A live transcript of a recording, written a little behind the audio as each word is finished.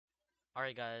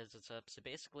Alright guys, what's up? So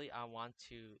basically I want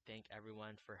to thank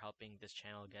everyone for helping this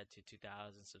channel get to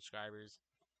 2,000 subscribers.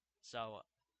 So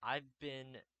I've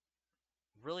been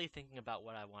really thinking about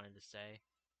what I wanted to say,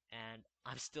 and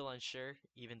I'm still unsure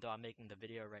even though I'm making the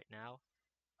video right now.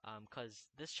 Cause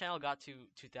this channel got to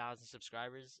 2,000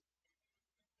 subscribers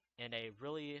in a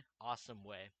really awesome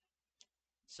way.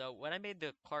 So when I made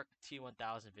the Clark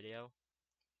T1000 video,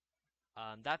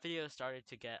 that video started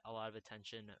to get a lot of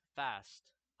attention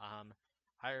fast. Um,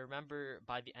 I remember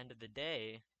by the end of the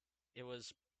day, it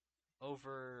was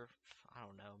over, I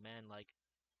don't know, man, like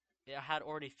it had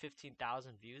already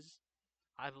 15,000 views,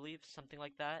 I believe, something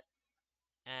like that.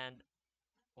 And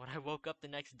when I woke up the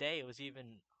next day, it was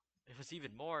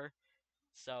even more.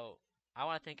 So I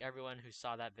want to thank everyone who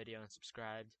saw that video and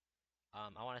subscribed.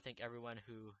 I want to thank everyone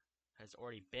who has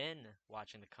already been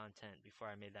watching the content before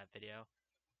I made that video.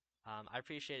 I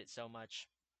appreciate it so much,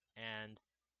 and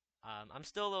I'm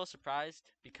still a little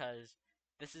surprised because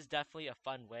this is definitely a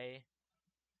fun way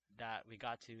that we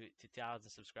got to 2,000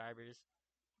 subscribers,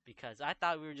 because I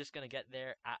thought we were just gonna get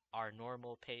there at our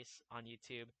normal pace on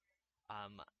YouTube.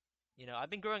 Um,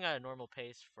 I've been growing at a normal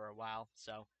pace for a while,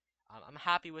 so I'm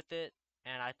happy with it,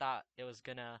 and I thought it was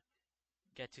gonna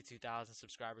get to 2,000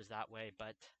 subscribers that way,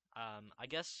 but I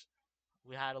guess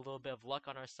we had a little bit of luck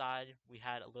on our side. We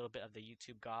had a little bit of the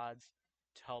YouTube gods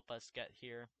to help us get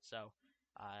here. So,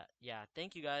 yeah,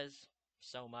 thank you guys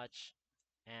so much,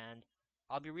 and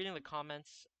I'll be reading the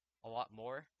comments a lot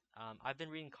more. I've been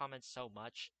reading comments so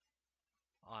much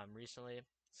recently.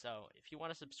 So if you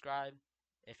want to subscribe,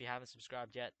 if you haven't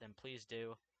subscribed yet, then please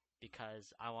do,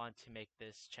 because I want to make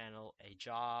this channel a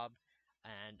job,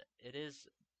 and it is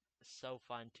so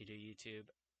fun to do YouTube,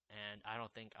 and I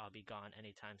don't think I'll be gone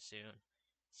anytime soon.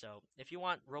 So if you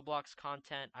want Roblox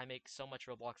content, I make so much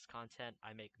Roblox content.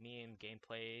 I make meme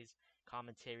gameplays,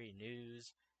 commentary,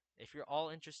 news. If you're all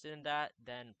interested in that,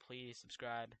 then please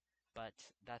subscribe. But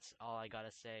that's all I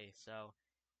gotta say. So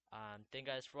thank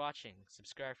you guys for watching.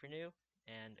 Subscribe if you're new,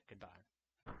 and goodbye.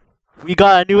 We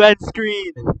got a new end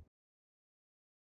screen.